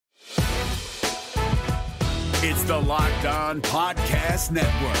It's the Locked On Podcast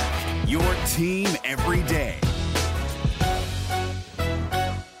Network, your team every day.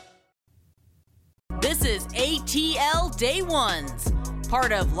 This is ATL Day Ones,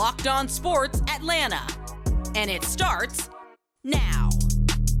 part of Locked On Sports Atlanta. And it starts now.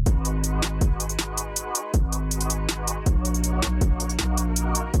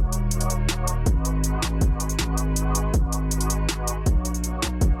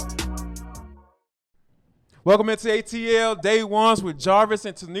 Welcome into ATL Day Ones with Jarvis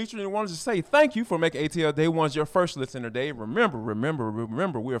and Tenitra. And I wanted to say thank you for making ATL Day Ones your first listen today. Remember,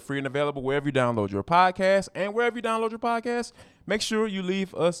 we are free and available wherever you download your podcast. And wherever you download your podcast, make sure you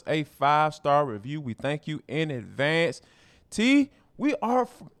leave us a 5-star review. We thank you in advance. T, we are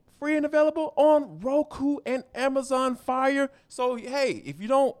free and available on Roku and Amazon Fire. So, hey, if you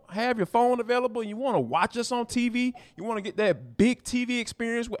don't have your phone available and you want to watch us on TV, you want to get that big TV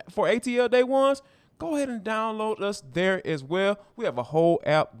experience for ATL Day Ones, go ahead and download us there as well. We have a whole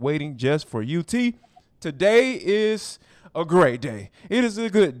app waiting just for you. T, today is a great day. It is a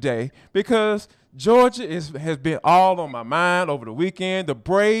good day because Georgia has been all on my mind over the weekend. The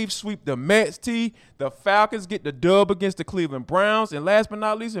Braves sweep the Mets, T. The Falcons get the dub against the Cleveland Browns. And last but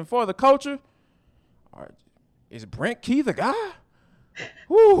not least, and for the culture, is Brent Key the guy?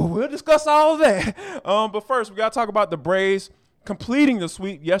 We'll discuss all of that. But first, we got to talk about the Braves completing the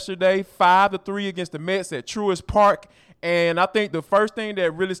sweep yesterday, 5-3 against the Mets at Truist Park. And I think the first thing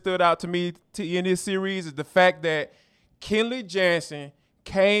that really stood out to me in this series is the fact that Kenley Jansen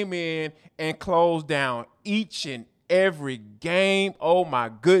came in and closed down each and every game. Oh,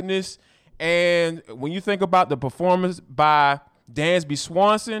 my goodness. And when you think about the performance by Dansby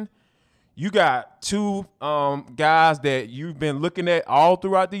Swanson, you got two guys that you've been looking at all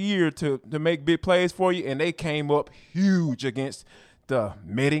throughout the year to make big plays for you, and they came up huge against the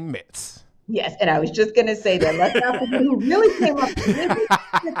Metting Mets. Yes, and I was just going to say that. Let's not forget who really came up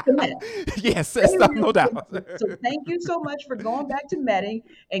with the Mets. Yes, no doubt. So thank you so much for going back to Metting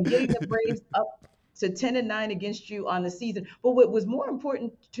and getting the Braves up to 10-9 against you on the season. But what was more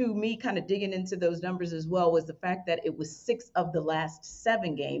important to me, kind of digging into those numbers as well, was the fact that it was 6 of the last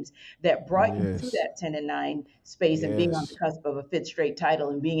 7 games that brought you to that 10-9 space and being on the cusp of a 5th straight title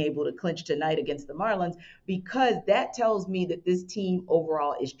and being able to clinch tonight against the Marlins, because that tells me that this team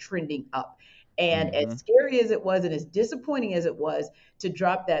overall is trending up. And as scary as it was and as disappointing as it was to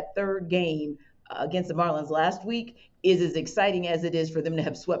drop that 3rd game against the Marlins last week, is as exciting as it is for them to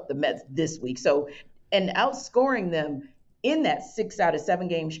have swept the Mets this week. So, and outscoring them in that 6 out of 7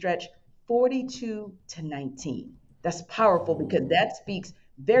 game stretch, 42-19. That's powerful because that speaks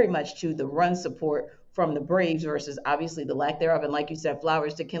very much to the run support from the Braves versus obviously the lack thereof. And like you said,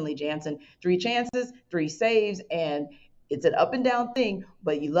 flowers to Kenley Jansen, 3 chances, 3 saves, and it's an up and down thing,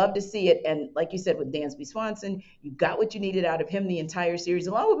 but you love to see it. And like you said, with Dansby Swanson, you got what you needed out of him the entire series,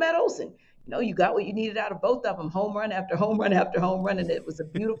 along with Matt Olson. You got what you needed out of both of them, home run after home run after home run, and it was a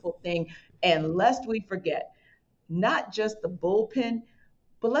beautiful thing. And lest we forget, not just the bullpen,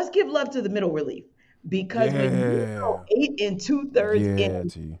 but let's give love to the middle relief. Because when you go 8 2/3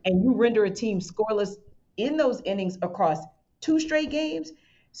 innings and you render a team scoreless in those innings across 2 straight games,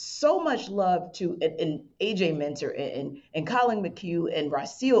 so much love to and AJ Minter and Colin McHugh and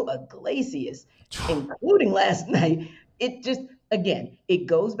Raciel Iglesias, including last night. It just, again, it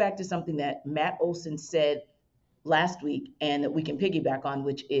goes back to something that Matt Olson said last week and that we can piggyback on,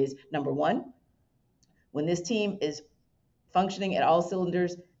 which is, number one, when this team is functioning at all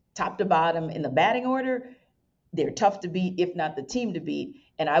cylinders, top to bottom in the batting order, they're tough to beat, if not the team to beat.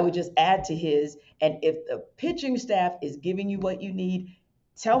 And I would just add to his, and if the pitching staff is giving you what you need,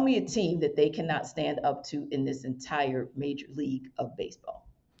 tell me a team that they cannot stand up to in this entire major league of baseball.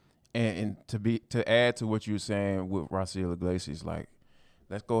 And to add to what you were saying with Raciel Iglesias, like,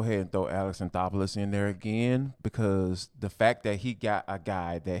 let's go ahead and throw Alex Anthopoulos in there again, because the fact that he got a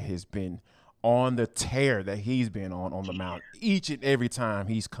guy that has been on the tear that he's been on the mound each and every time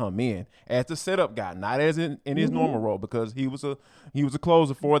he's come in as the setup guy, not as in his normal role, because he was a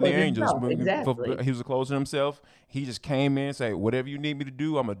closer for the Angels. Exactly. He was a closer himself. He just came in and said, whatever you need me to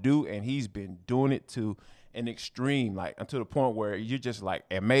do, I'm going to do. And he's been doing it to an extreme, like, until the point where you're just like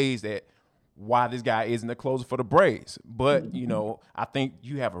amazed at why this guy isn't a closer for the Braves. But, I think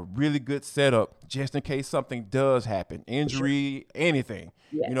you have a really good setup just in case something does happen, injury, anything.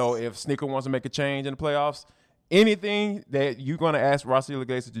 Yes. If Snicker wants to make a change in the playoffs, anything that you're going to ask Raciel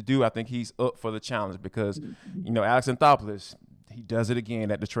Iglesias to do, I think he's up for the challenge because, Alex Anthopoulos, he does it again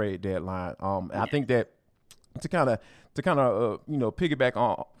at the trade deadline. I think that to kind of piggyback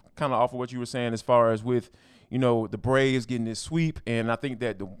on kind of off of what you were saying as far as with, the Braves getting this sweep. And I think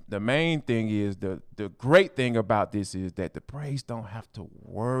that the main thing is the great thing about this is that the Braves don't have to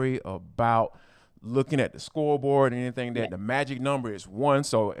worry about looking at the scoreboard and anything that the magic number is 1.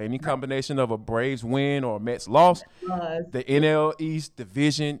 So any combination of a Braves win or a Mets loss, the NL East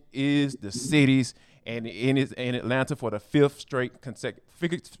division is the city's, and in Atlanta for the fifth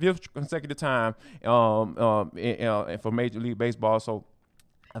consecutive time for Major League Baseball. So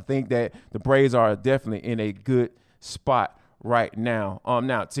I think that the Braves are definitely in a good spot right now.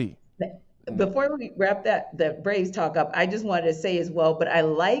 Now, T. Before we wrap the Braves talk up, I just wanted to say as well, but I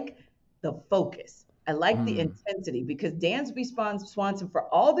like the focus. I like the intensity, because Dansby Swanson,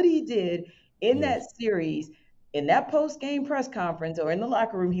 for all that he did in that series, in that post-game press conference or in the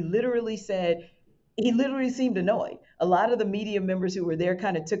locker room, he literally seemed annoyed. A lot of the media members who were there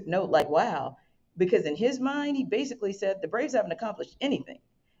kind of took note, like, wow, because in his mind, he basically said the Braves haven't accomplished anything.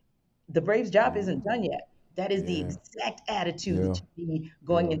 The Braves' job isn't done yet. That is the exact attitude that you need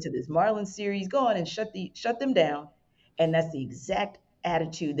going into this Marlins series. Go on and shut them down. And that's the exact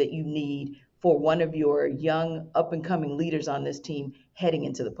attitude that you need for one of your young up-and-coming leaders on this team heading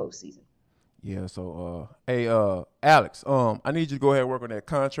into the postseason. Yeah, so, hey, Alex, I need you to go ahead and work on that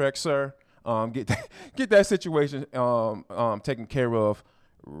contract, sir. Get that situation taken care of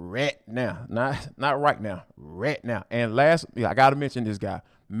right now. Not right now, right now. And last, I got to mention this guy,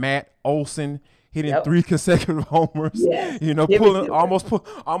 Matt Olson, hitting 3 consecutive homers. Yes.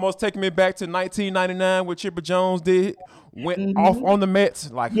 Almost taking me back to 1999, what Chipper Jones did. Went off on the Mets.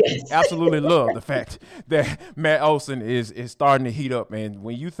 Absolutely love the fact that Matt Olson is starting to heat up. And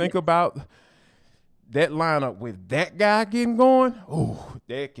when you think about that lineup with that guy getting going,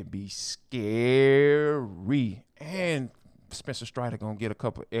 that can be scary. And Spencer Strider gonna get a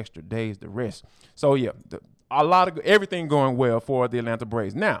couple extra days to rest. So yeah, everything going well for the Atlanta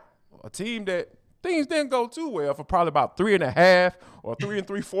Braves. Now, a team that things didn't go too well for probably about 3.5 or 3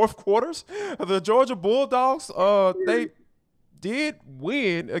 3/4 quarters. The Georgia Bulldogs, they did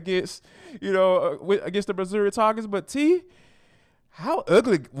win against the Missouri Tigers, but T, how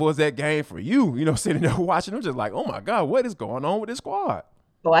ugly was that game for you? Sitting there watching them, just like, oh my God, what is going on with this squad?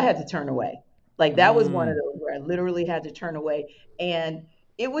 Oh, I had to turn away. That was one of those where I literally had to turn away. And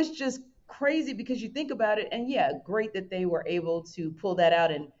it was just crazy because you think about it, and great that they were able to pull that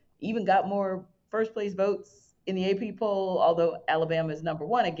out and even got more first place votes in the AP poll, although Alabama is number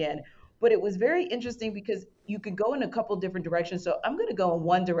 1 again. But it was very interesting because you could go in a couple different directions. So I'm going to go in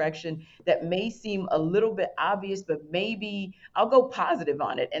one direction that may seem a little bit obvious, but maybe I'll go positive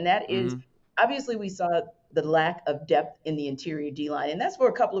on it. And that is, obviously we saw the lack of depth in the interior D-line. And that's for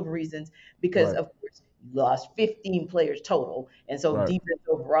a couple of reasons, because of course you lost 15 players total. And so defense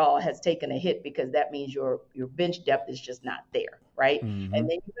overall has taken a hit, because that means your bench depth is just not there, right? And then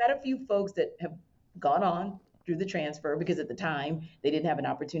you've got a few folks that have gone on through the transfer, because at the time they didn't have an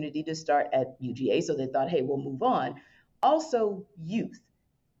opportunity to start at UGA. So they thought, hey, we'll move on. Also, youth.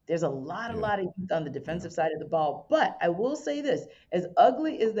 There's a lot of youth on the defensive side of the ball. But I will say this, as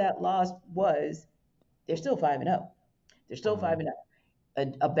ugly as that loss was, they're still 5-0. They're still 5-0.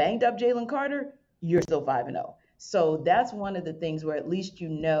 A banged up Jalen Carter, you're still 5-0. So that's one of the things where at least you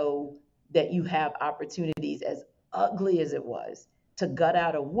know that you have opportunities, as ugly as it was, to gut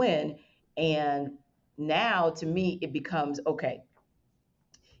out a win. And now, to me, it becomes, okay,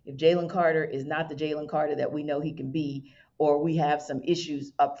 if Jalen Carter is not the Jalen Carter that we know he can be, or we have some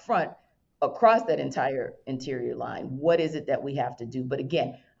issues up front across that entire interior line, what is it that we have to do? But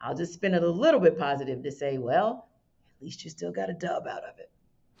again, I'll just spin it a little bit positive to say, well, at least you still got a dub out of it.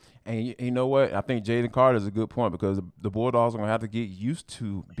 And you know what? I think Jalen Carter is a good point, because the Bulldogs are going to have to get used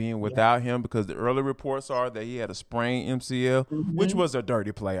to being without him, because the early reports are that he had a sprained MCL, which was a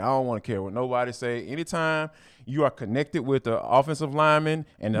dirty play. I don't want to care what nobody say. Anytime you are connected with the offensive lineman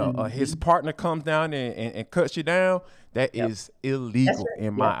and his partner comes down and cuts you down, that is illegal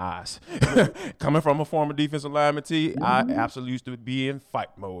in my eyes. Coming from a former defensive lineman, I absolutely used to be in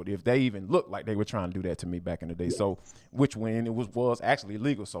fight mode if they even looked like they were trying to do that to me back in the day. So, which when it was actually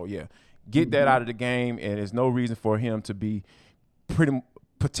illegal. So, get that out of the game, and there's no reason for him to be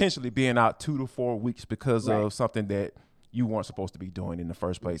potentially being out 2 to 4 weeks because of something that you weren't supposed to be doing in the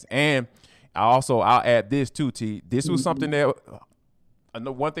first place. And I'll add this too, T. This was something that I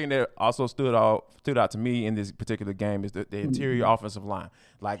know one thing that also stood out to me in this particular game is the interior offensive line.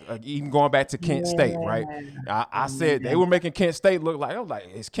 Like even going back to Kent State, right? I said they were making Kent State look like, I was like,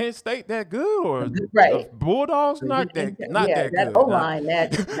 is Kent State that good or the Bulldogs not that that good? O-line,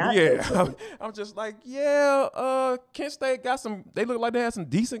 that's not yeah, so good. I'm just like, Kent State got some. They look like they had some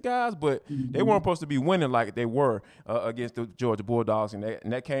decent guys, but they weren't supposed to be winning like they were against the Georgia Bulldogs, and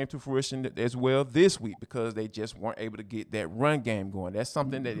that came to fruition as well this week because they just weren't able to get that run game going. That's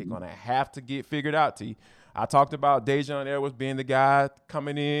something that they're going to have to get figured out. I talked about Dejon Edwards being the guy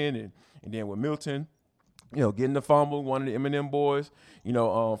coming in, and then with Milton, getting the fumble, one of the Eminem boys,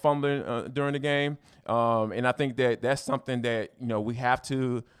 fumbling during the game. And I think that's something that, we have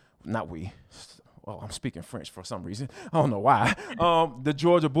to, not we, well, I'm speaking French for some reason. I don't know why. The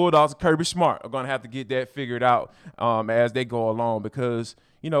Georgia Bulldogs, Kirby Smart, are going to have to get that figured out as they go along because,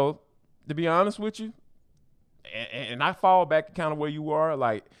 to be honest with you, and I fall back kind of where you are,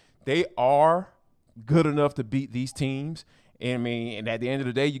 like they are good enough to beat these teams. And at the end of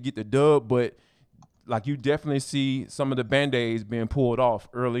the day, you get the dub, but like you definitely see some of the Band-Aids being pulled off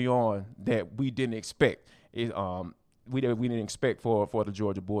early on that we didn't expect. We didn't expect for the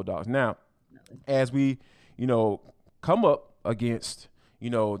Georgia Bulldogs. Now, as we, come up against,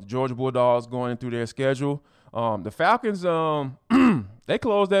 the Georgia Bulldogs going through their schedule, the Falcons, they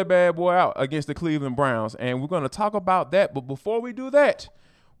closed that bad boy out against the Cleveland Browns, and we're going to talk about that. But before we do that,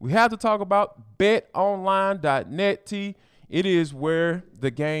 we have to talk about betonline.net. It is where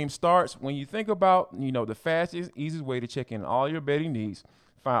the game starts. When you think about, the fastest, easiest way to check in all your betting needs,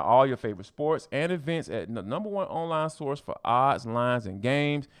 find all your favorite sports and events at the number one online source for odds, lines, and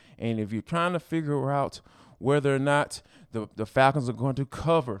games. And if you're trying to figure out whether or not the Falcons are going to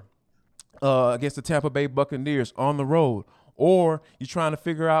cover against the Tampa Bay Buccaneers on the road, or you're trying to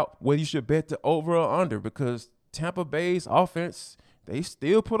figure out whether you should bet the over or under because Tampa Bay's offense, they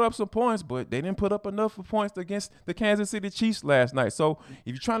still put up some points, but they didn't put up enough points against the Kansas City Chiefs last night. So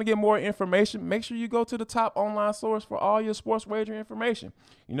if you're trying to get more information, make sure you go to the top online source for all your sports wagering information.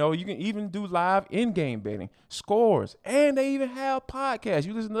 You can even do live in-game betting, scores, and they even have podcasts.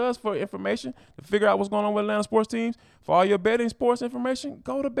 You listen to us for information to figure out what's going on with Atlanta sports teams. For all your betting sports information,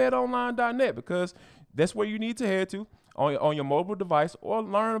 go to betonline.net because that's where you need to head to on your mobile device or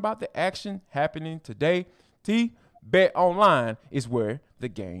learn about the action happening today. Bet Online is where the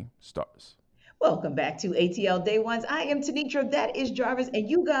game starts. Welcome back to ATL Day Ones. I am Tenitra, that is Jarvis, and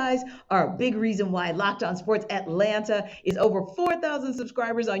you guys are a big reason why Locked On Sports Atlanta is over 4,000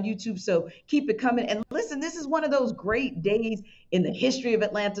 subscribers on YouTube, so keep it coming. And listen, this is one of those great days in the history of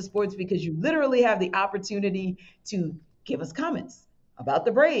Atlanta sports because you literally have the opportunity to give us comments about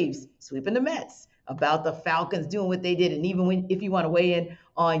the Braves sweeping the Mets, about the Falcons doing what they did, and even if you want to weigh in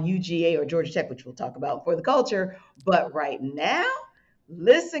on UGA or Georgia Tech, which we'll talk about for the culture. But right now,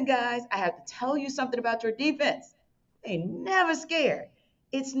 listen, guys, I have to tell you something about your defense. They never scared.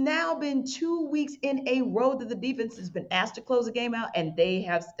 It's now been 2 weeks in a row that the defense has been asked to close a game out, and they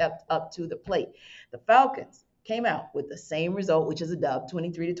have stepped up to the plate. The Falcons came out with the same result, which is a dub,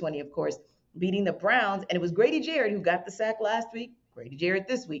 23-20, of course, beating the Browns. And it was Grady Jarrett who got the sack last week, Grady Jarrett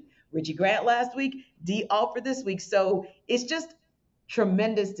this week, Richie Grant last week, D. Alford this week. So it's just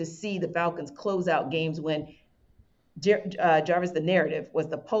tremendous to see the Falcons close out games when Jarvis, the narrative was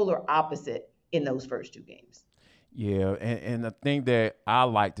the polar opposite in those first two games. Yeah, and the thing that I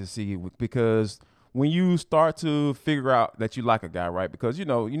like to see, because when you start to figure out that you like a guy, right? Because, you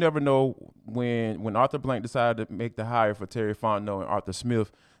never know when Arthur Blank decided to make the hire for Terry Fontenot and Arthur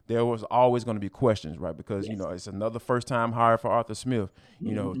Smith, there was always going to be questions, right? Because, Yes. It's another first-time hire for Arthur Smith.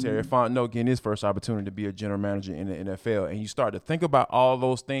 Terry Fontenot getting his first opportunity to be a general manager in the NFL. And you start to think about all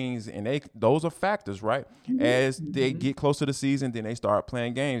those things, and those are factors, right? As they get close to the season, then they start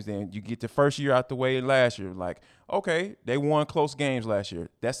playing games. Then you get the first year out the way last year. Like, okay, they won close games last year.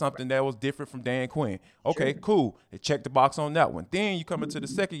 That's something that was different from Dan Quinn. Okay, cool. They checked the box on that one. Then you come into the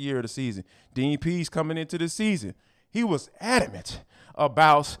second year of the season. Dean Pease coming into the season. He was adamant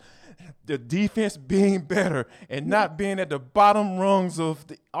about the defense being better and not being at the bottom rungs of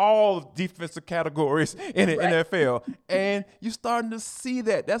all defensive categories in the NFL. And you're starting to see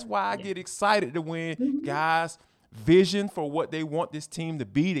that. That's why I get excited to when guys' vision for what they want this team to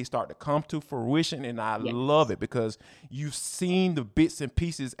be, they start to come to fruition. And I love it because you've seen the bits and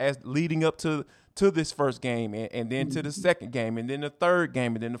pieces as leading up to this first game and then to the second game and then the third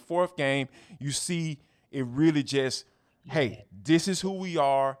game and then the fourth game. You see it really just, hey, this is who we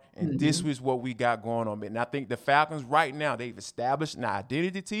are, and this is what we got going on. And I think the Falcons right now, they've established an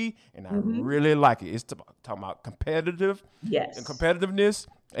identity, and I really like it. It's talking about competitive and competitiveness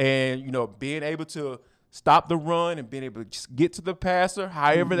and, being able to stop the run and being able to just get to the passer,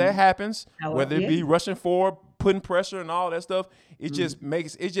 however that happens, whether it be rushing forward, putting pressure and all that stuff. It just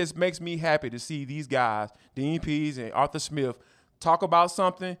makes me happy to see these guys, the EPs and Arthur Smith, talk about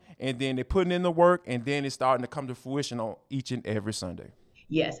something, and then they're putting in the work, and then it's starting to come to fruition on each and every Sunday.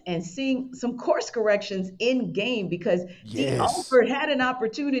 Yes, and seeing some course corrections in game, because Dean Alford had an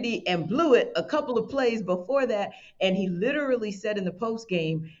opportunity and blew it a couple of plays before that, and he literally said in the post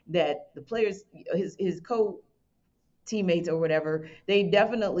game that the players, his co-teammates or whatever, they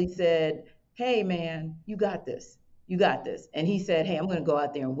definitely said, "Hey man, you got this. You got this." And he said, "Hey, I'm going to go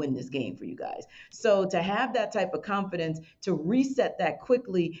out there and win this game for you guys." So to have that type of confidence, to reset that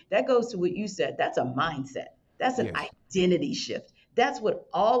quickly, that goes to what you said. That's a mindset. That's an identity shift. That's what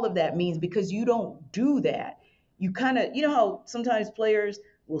all of that means, because you don't do that. You kind of, you know how sometimes players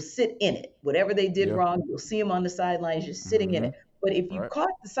will sit in it. Whatever they did wrong, you'll see them on the sidelines just sitting in it. But if you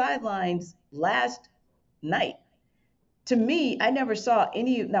caught the sidelines last night, to me, I never saw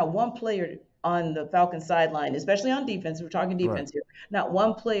not one player on the Falcons sideline, especially on defense. We're talking defense here. Not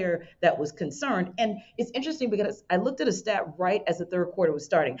one player that was concerned. And it's interesting because I looked at a stat right as the third quarter was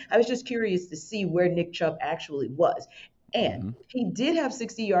starting. I was just curious to see where Nick Chubb actually was. And he did have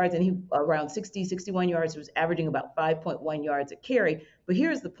 60 yards, and he around 60, 61 yards. He was averaging about 5.1 yards a carry. But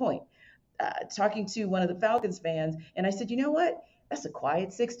here's the point. Talking to one of the Falcons fans, and I said, you know what? That's a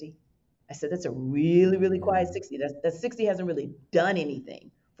quiet 60. I said, that's a really, really quiet 60. That 60 hasn't really done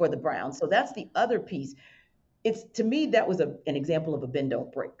anything for the Browns. So that's the other piece. It's, to me, that was an example of a bend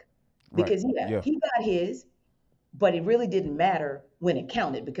don't break, because he got his, but it really didn't matter when it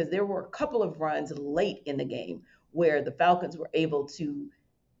counted, because there were a couple of runs late in the game where the Falcons were able to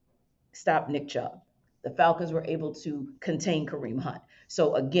stop Nick Chubb. The Falcons were able to contain Kareem Hunt.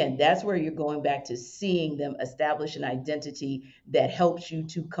 So again, that's where you're going back to seeing them establish an identity that helps you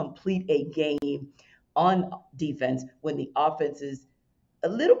to complete a game on defense when the offense is a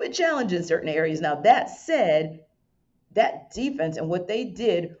little bit challenged in certain areas. Now, that said, that defense and what they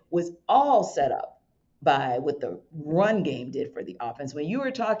did was all set up by what the run game did for the offense. When you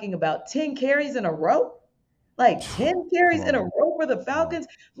were talking about 10 carries in a row, like 10 carries in a row for the Falcons.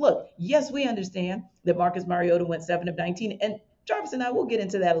 Look, yes, we understand that Marcus Mariota went 7 of 19, and Jarvis and I will get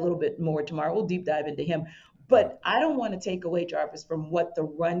into that a little bit more tomorrow. We'll deep dive into him. But I don't want to take away, Jarvis, from what the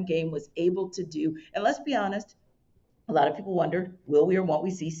run game was able to do. And let's be honest, a lot of people wondered, will we or won't we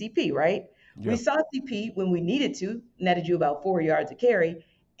see CP, right? We saw CP when we needed to, netted you about 4 yards a carry.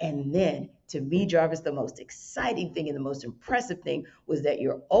 And then, to me, Jarvis, the most exciting thing and the most impressive thing was that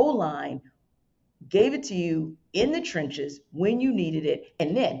your O-line gave it to you in the trenches when you needed it.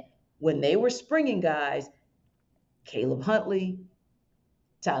 And then when they were springing guys, Caleb Huntley,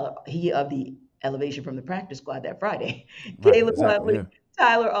 Tyler, he of the elevation from the practice squad that Friday, Caleb Huntley,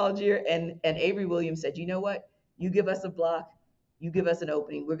 Tyler Algier, and Avery Williams said, you know what? You give us a block, you give us an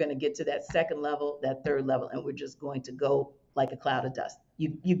opening, we're going to get to that second level, that third level, and we're just going to go like a cloud of dust.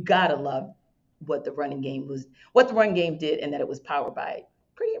 You got to love what the run game did, and that it was powered by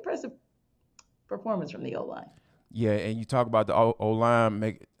pretty impressive performance from the O-line. Yeah, and you talk about the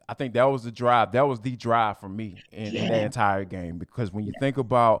O-line. I think that was the drive. That was the drive for me in that entire game, because when you think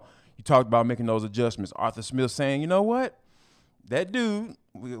about, you talked about making those adjustments. Arthur Smith saying, you know what, that dude,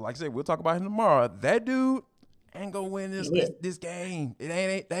 like I said, we'll talk about him tomorrow. That dude ain't gonna win this game. That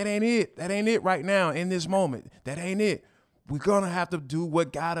ain't it. That ain't it right now in this moment. That ain't it. We're going to have to do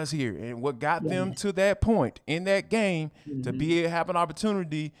what got us here and what got them to that point in that game to be able to have an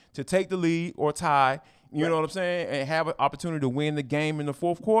opportunity to take the lead or tie, you know what I'm saying, and have an opportunity to win the game in the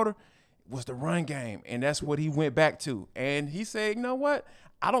fourth quarter was the run game. And that's what he went back to. And he said, you know what?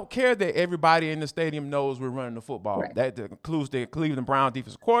 I don't care that everybody in the stadium knows we're running the football. That includes the Cleveland Browns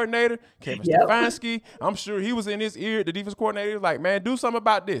defensive coordinator, Kevin Stefanski. I'm sure he was in his ear. The defense coordinator was like, man, do something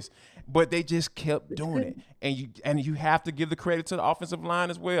about this. But they just kept doing it. And you have to give the credit to the offensive line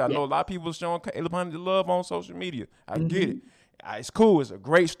as well. I know a lot of people are showing Caleb Huntley love on social media. I get it. It's cool. It's a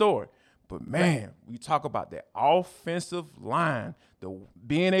great story. But, man, we talk about that offensive line,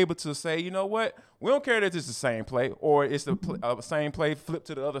 being able to say, you know what, we don't care that it's the same play or it's the same play flipped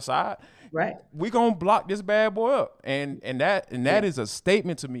to the other side. Right. We're going to block this bad boy up. And that is a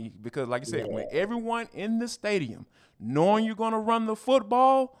statement to me, because, like I said, when everyone in the stadium knowing you're going to run the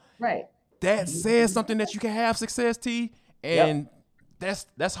football, that says something that you can have success, T, and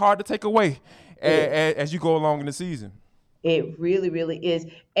that's hard to take away as you go along in the season. It really, really is.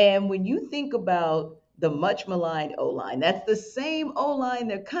 And when you think about the much maligned O-line, that's the same O-line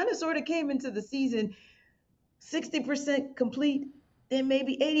that kind of sort of came into the season 60% complete, then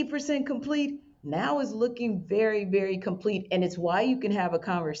maybe 80% complete. now is looking very, very complete. And it's why you can have a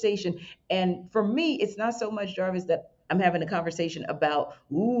conversation. And for me, it's not so much, Jarvis, that I'm having a conversation about,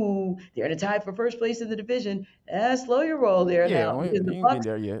 ooh, they're in a tie for first place in the division. Slow your roll there Yeah, now, we because ain't the even getting Bucks,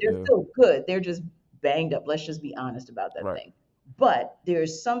 there yet. they're Yeah, still good. They're just banged up. Let's just be honest about that right, thing. But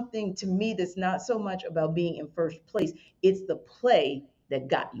there's something to me that's not so much about being in first place. It's the play that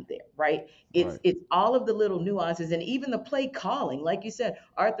got you there, right? It's right, it's all of the little nuances and even the play calling. Like you said,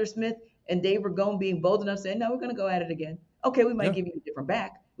 Arthur Smith and Dave Ragone being bold enough saying, no, we're going to go at it again. Okay, we might yeah, give you a different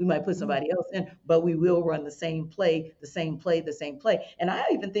back. We might put mhm, somebody else in, but we will run the same play, the same play, the same play. And I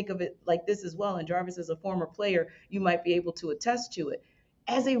even think of it like this as well. And Jarvis, as a former player, you might be able to attest to it.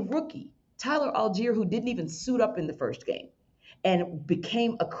 As a rookie, Tyler Algier, who didn't even suit up in the first game and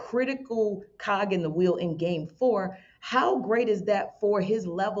became a critical cog in the wheel in game 4, how great is that for his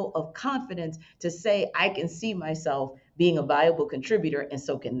level of confidence to say, I can see myself being a viable contributor, and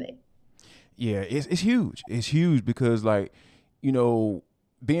so can they? yeah. It's huge. It's huge because like, you know,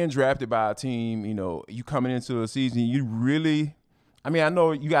 being drafted by a team, you know, you coming into a season, you really. I mean, I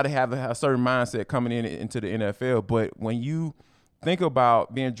know you got to have a certain mindset coming into the NFL, but when you think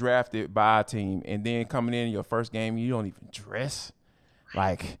about being drafted by a team and then coming in your first game, you don't even dress.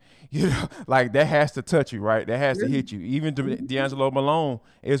 Like, you know, like that has to touch you, right? That has to Sure. hit you. Even Mhm. D'Angelo Malone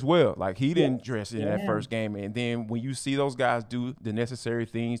as well. Like he Yeah. didn't dress in that Yeah. first game, and then when you see those guys do the necessary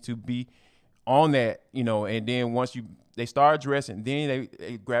things to be on that, you know, and then once they start dressing, then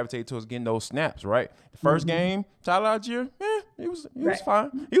they gravitate towards getting those snaps, right? The first Hmm. game, Tyler Algier, he was Right.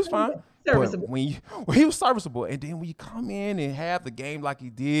 fine. He was fine. But Serviceable. when he was serviceable, and then when you come in and have the game like he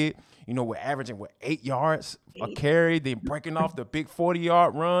did, you know, we're averaging 8 yards a carry, then breaking off the big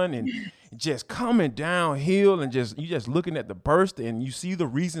 40-yard run and just coming downhill and you just looking at the burst and you see the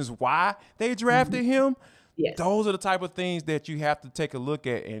reasons why they Mhm. drafted him. Yes. Those are the type of things that you have to take a look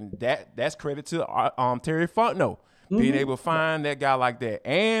at, and that's credit to Terry Fontenot being Hmm. able to find that guy like that,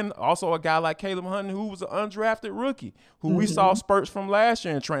 and also a guy like Caleb Hunter, who was an undrafted rookie, who we saw Hmm. spurts from last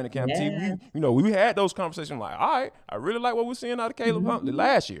year in training camp. Yeah. We had those conversations like, all right, I really like what we're seeing out of Caleb Huntley Hmm.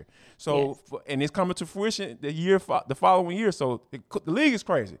 last year. So, Yes. and it's coming to fruition the following year. So the league is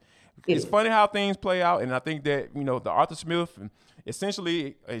crazy. It It's is. funny how things play out, and I think that the Arthur Smith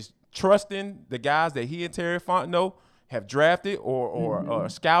essentially is trusting the guys that he and Terry Fontenot have drafted or Hmm.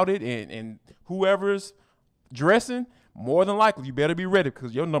 scouted, and whoever's dressing, more than likely you better be ready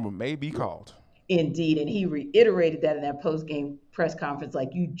because your number may be called. Indeed. And he reiterated that in that post game press conference,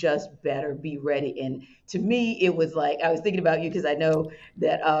 like, you just better be ready. And to me, it was like, I was thinking about you because I know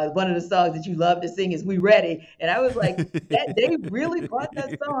that one of the songs that you love to sing is We Ready. And I was like, that they really brought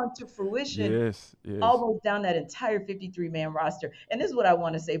that song to fruition Yes, yes. almost down that entire 53-man roster. And this is what I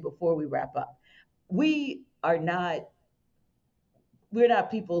want to say before we wrap up. We are not we're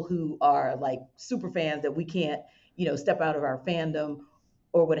not people who are like super fans that we can't, step out of our fandom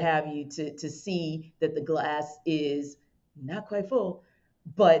or what have you to see that the glass is not quite full.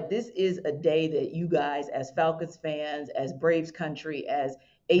 But this is a day that you guys, as Falcons fans, as Braves country, as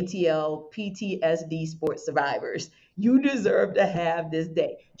ATL, PTSD sports survivors, you deserve to have this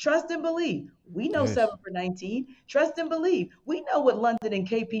day. Trust and believe. We know Yes. 7 for 19. Trust and believe. We know what London and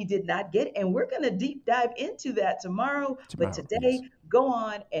KP did not get, and we're going to deep dive into that tomorrow. But Tomorrow, yes. today, go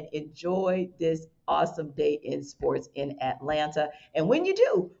on and enjoy this awesome day in sports in Atlanta. And when you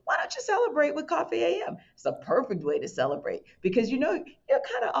do, why don't you celebrate with Coffee AM? It's a perfect way to celebrate because you're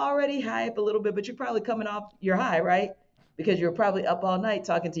kind of already high up a little bit, but you're probably coming off your high, right? Because you're probably up all night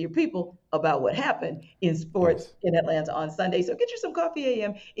talking to your people about what happened in sports Yes. in Atlanta on Sunday. So get you some Coffee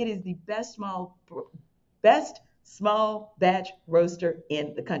AM. It is the best small batch roaster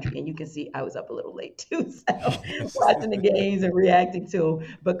in the country. And you can see I was up a little late too, so watching the games and reacting to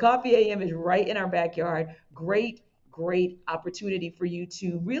them. But Coffee AM is right in our backyard. Great, great opportunity for you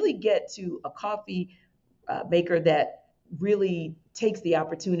to really get to a coffee maker that really takes the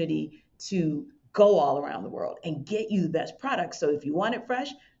opportunity to go all around the world and get you the best product. So if you want it fresh,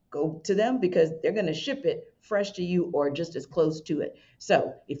 go to them because they're going to ship it fresh to you or just as close to it.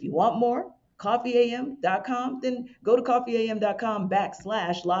 So if you want more, coffeeam.com, then go to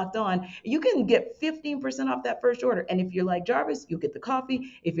coffeeam.com/locked on. You can get 15% off that first order. And if you're like Jarvis, you'll get the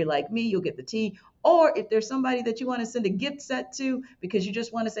coffee. If you're like me, you'll get the tea. Or if there's somebody that you want to send a gift set to because you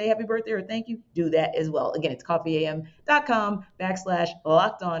just want to say happy birthday or thank you, do that as well. Again, it's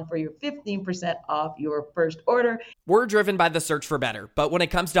coffeeam.com/locked on for your 15% off your first order. We're driven by the search for better, but when it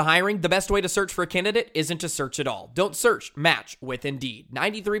comes to hiring, the best way to search for a candidate isn't to search at all. Don't search, match with Indeed.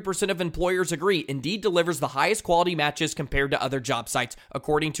 93% of employers agree Indeed delivers the highest quality matches compared to other job sites,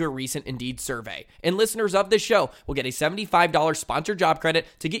 according to a recent Indeed survey. And listeners of this show will get a $75 sponsored job credit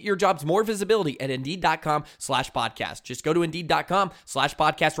to get your jobs more visibility at Indeed.com/podcast. Just go to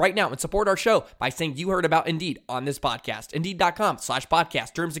Indeed.com/podcast right now and support our show by saying you heard about Indeed on this podcast.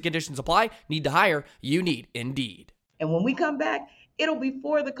 Indeed.com/podcast. Terms and conditions apply. Need to hire? You need Indeed. And when we come back, it'll be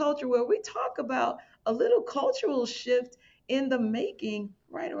For the Culture, where we talk about a little cultural shift in the making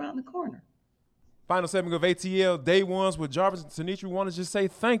right around the corner. Final segment of ATL Day Ones with Jarvis and Tenitra. We want to just say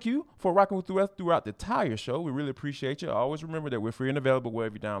thank you for rocking with us throughout the entire show. We really appreciate you. Always remember that we're free and available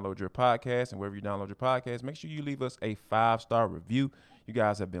wherever you download your podcast. And wherever you download your podcast, make sure you leave us a 5-star review. You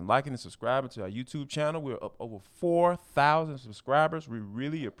guys have been liking and subscribing to our YouTube channel. We're up over 4,000 subscribers. We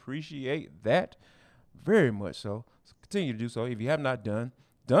really appreciate that very much so. Continue to do so. If you have not done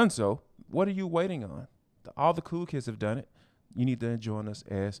so, what are you waiting on? All the cool kids have done it. You need to join us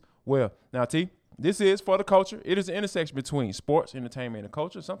as well. Now, T, this is For the Culture. It is an intersection between sports, entertainment, and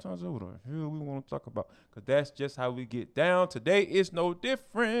culture. Sometimes, what the hell we want to talk about? Because that's just how we get down. Today is no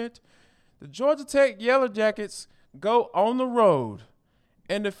different. The Georgia Tech Yellow Jackets go on the road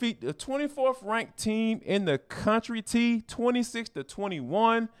and defeat the 24th ranked team in the country, T,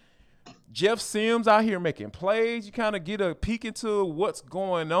 26-21. Jeff Sims out here making plays. You kind of get a peek into what's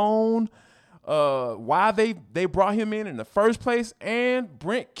going on, why they brought him in the first place, and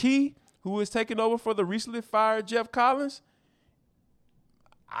Brent Key, who is taking over for the recently fired Jeff Collins.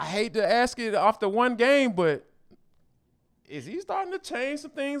 I hate to ask it after one game, but is he starting to change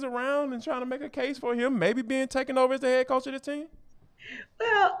some things around and trying to make a case for him maybe being taken over as the head coach of the team?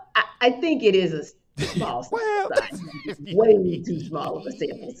 Well, I think it is a small size, way too small of a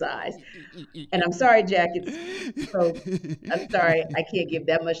sample size. And I'm sorry, Jackets. So I'm sorry, I can't give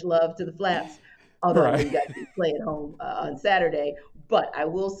that much love to the Flaps, although right. You guys can play at home on Saturday. But I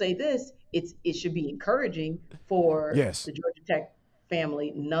will say this: it should be encouraging for the Georgia Tech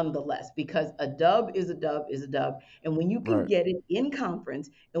family nonetheless, because a dub is a dub is a dub. And when you can get it in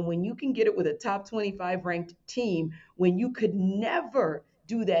conference, and when you can get it with a top 25 ranked team, when you could never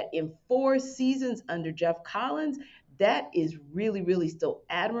do that in 4 seasons under Jeff Collins, that is really, really still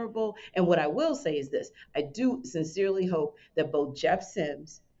admirable. And what I will say is this: I do sincerely hope that both Jeff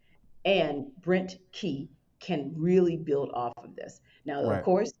Sims and Brent Key can really build off of this. Now, of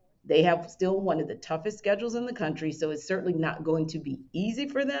course, they have still one of the toughest schedules in the country, so it's certainly not going to be easy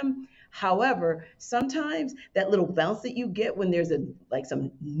for them. However, sometimes that little bounce that you get when there's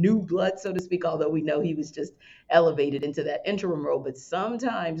some new blood, so to speak, although we know he was just elevated into that interim role, but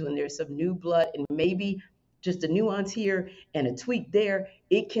sometimes when there's some new blood and maybe just a nuance here and a tweak there,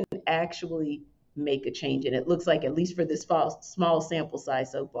 it can actually make a change. And it looks like, at least for this small sample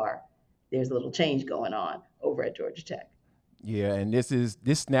size so far, there's a little change going on over at Georgia Tech. Yeah, and this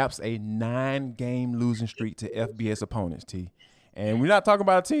snaps a 9-game losing streak to FBS opponents, T. And we're not talking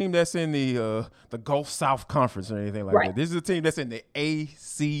about a team that's in the Gulf South Conference or anything like that. This is a team that's in the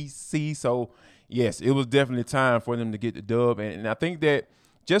ACC. So, yes, it was definitely time for them to get the dub. And I think that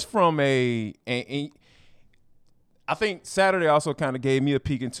just from I think Saturday also kind of gave me a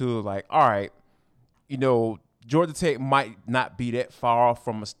peek into, like, all right, Georgia Tech might not be that far off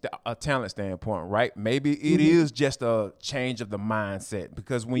from a talent standpoint, right? Maybe it is just a change of the mindset,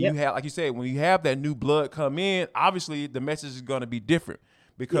 because when you have, like you said, when you have that new blood come in, obviously the message is going to be different,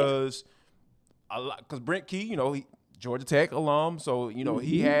 because Brent Key, he Georgia Tech alum, so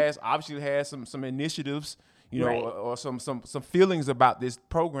he obviously has some initiatives, or some feelings about this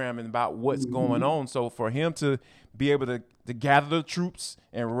program and about what's going on. So for him to be able to gather the troops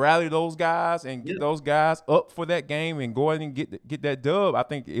and rally those guys and get those guys up for that game and go ahead and get that dub, I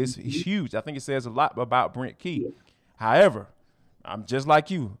think is huge. I think it says a lot about Brent Key. However, I'm just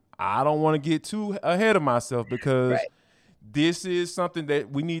like you. I don't want to get too ahead of myself, because this is something that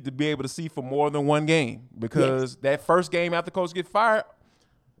we need to be able to see for more than one game, because that first game after coach get fired,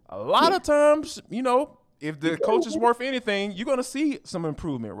 a lot of times, if the coach is worth anything, you're going to see some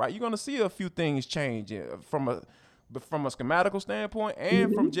improvement, right? You're going to see a few things change from a schematical standpoint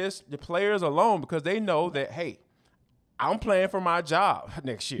and from just the players alone, because they know that, hey, I'm playing for my job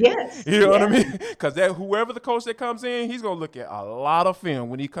next year. Yes. You know what I mean? Because whoever the coach that comes in, he's going to look at a lot of film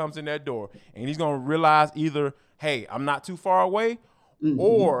when he comes in that door, and he's going to realize either, hey, I'm not too far away,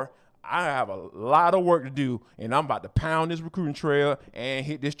 or I have a lot of work to do, and I'm about to pound this recruiting trail and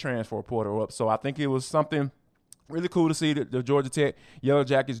hit this transfer portal up. So I think it was something really cool to see that the Georgia Tech Yellow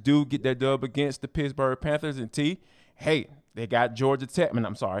Jackets do get that dub against the Pittsburgh Panthers. And hey, they got Georgia Tech.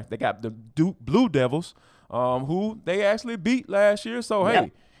 They got the Duke Blue Devils, who they actually beat last year. So,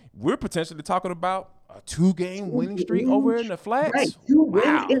 hey, we're potentially talking about a 2-game winning streak over in the Flats. Right, 2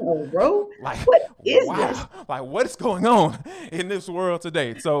 wins in a row. What is this? Like, what is going on in this world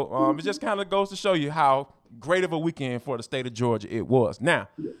today? So, it just kind of goes to show you how great of a weekend for the state of Georgia it was. Now,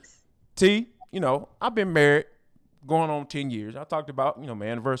 T, I've been married going on 10 years. I talked about, my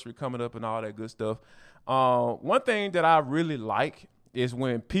anniversary coming up and all that good stuff. One thing that I really like is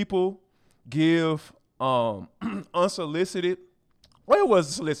when people give unsolicited. Well, it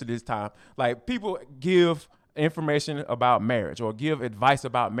wasn't solicited this time. Like, people give information about marriage or give advice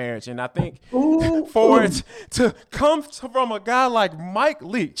about marriage. And I think for it to come from a guy like Mike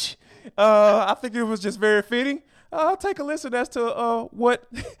Leach, I think it was just very fitting. I'll take a listen as to what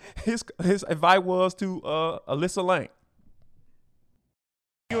his advice was to Alyssa Lane.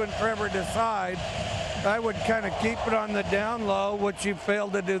 You and Trevor decide. I would kind of keep it on the down low, which you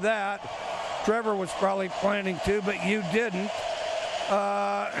failed to do that. Trevor was probably planning to, but you didn't.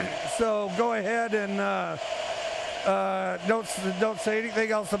 So go ahead and don't say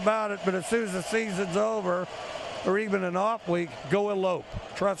anything else about it. But as soon as the season's over, or even an off week, go elope.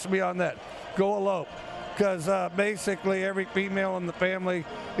 Trust me on that. Go elope. Because basically every female in the family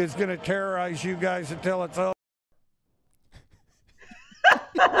is going to terrorize you guys until it's over.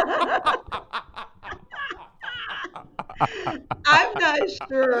 I'm not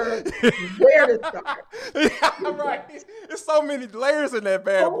sure where to start. Yeah, right. There's so many layers in that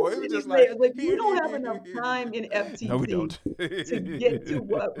bad boy. It was just like we don't have enough time in FTC to get to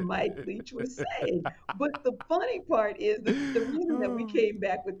what Mike Leach was saying. But the funny part is the reason that we came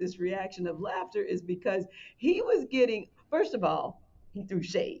back with this reaction of laughter is because he was getting, first of all, he threw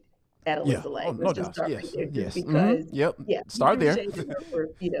shade at Alyssa Lane. Let's just start right there. Yes. Because start there. Shade at her for,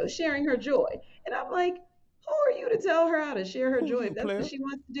 sharing her joy. And I'm like, who are you to tell her how to share her joy? If that's what she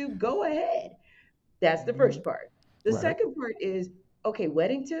wants to do, go ahead. That's the first part. The second part is, okay,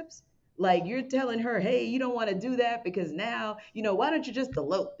 wedding tips. Like, you're telling her, hey, you don't want to do that because now, why don't you just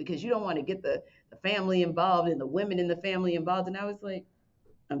elope? Because you don't want to get the family involved and the women in the family involved. And I was like,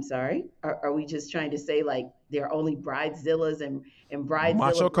 I'm sorry. Are we just trying to say, like, there are only bridezillas and bridezillas?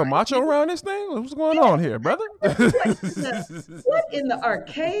 Macho Camacho around this thing? What's going on here, brother? What in the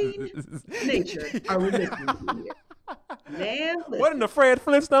arcade nature are we listening to here? Man, listen. What in the Fred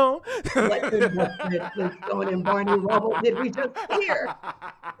Flintstone? What in the Fred Flintstone and Barney Rubble did we just hear?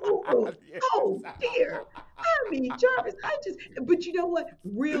 Oh, dear. I mean, Jarvis, but you know what?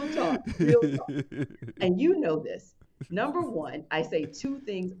 Real talk. And you know this. Number one, I say 2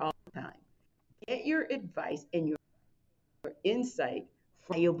 things all the time. Get your advice and your insight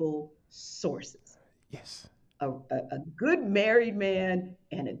from reliable sources. Yes. A good married man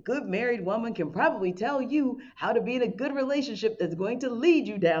and a good married woman can probably tell you how to be in a good relationship that's going to lead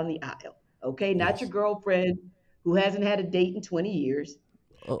you down the aisle. Okay? Not your girlfriend who hasn't had a date in 20 years.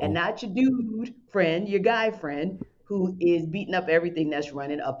 And not your dude friend, your guy friend, who is beating up everything that's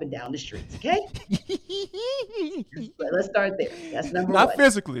running up and down the streets, okay? But let's start there. That's number one. Not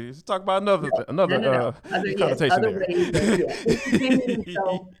physically. Let's talk about another connotation other ways.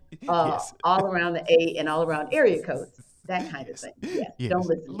 All around the A and all around area codes, that kind of thing. Don't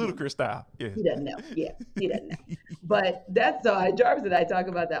listen to ludicrous style. He doesn't know. He doesn't know. But that's Jarvis and I talk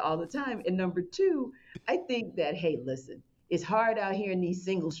about that all the time. And number 2, I think that, hey, listen, it's hard out here in these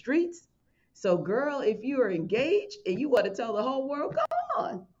single streets. So, girl, if you are engaged and you want to tell the whole world, go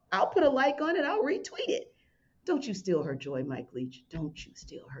on. I'll put a like on it. I'll retweet it. Don't you steal her joy, Mike Leach. Don't you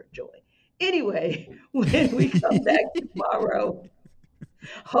steal her joy. Anyway, when we come back tomorrow,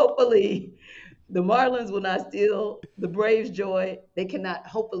 hopefully the Marlins will not steal the Braves' joy. They cannot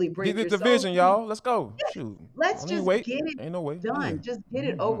hopefully break the division, y'all. Let's go. Shoot. Let's just get it Ain't no way. done. Yeah. Just get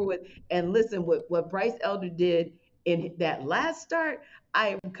it over with. And listen, what Bryce Elder did in that last start, I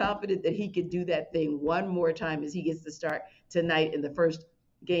am confident that he could do that thing one more time as he gets to start tonight in the first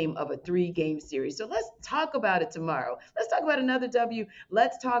game of a 3-game series. So let's talk about it tomorrow. Let's talk about another W.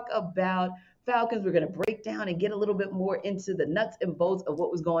 Let's talk about Falcons. We're going to break down and get a little bit more into the nuts and bolts of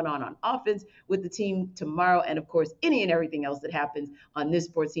what was going on offense with the team tomorrow. And of course, any and everything else that happens on this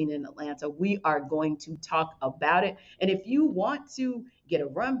sports scene in Atlanta, we are going to talk about it. And if you want to get a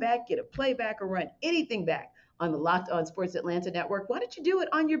run back, get a playback, or run anything back on the Locked On Sports Atlanta network, why don't you do it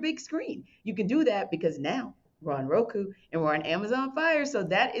on your big screen? You can do that because now we're on Roku and we're on Amazon Fire. So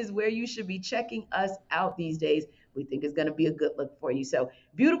that is where you should be checking us out these days. we think is going to be a good look for you. So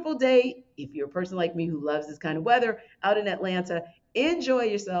beautiful day. If you're a person like me who loves this kind of weather out in Atlanta, enjoy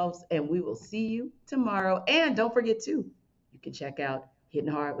yourselves, and we will see you tomorrow. And don't forget too, you can check out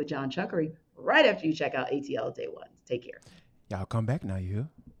Hitting Hard with John Chuckery right after you check out ATL Day One. Take care. Y'all come back now, you hear?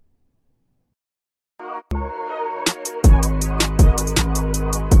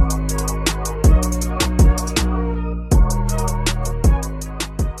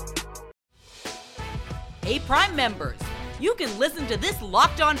 Hey, Prime members, you can listen to this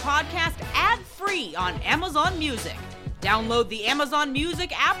Locked On podcast ad-free on Amazon Music. Download the Amazon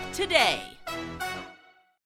Music app today.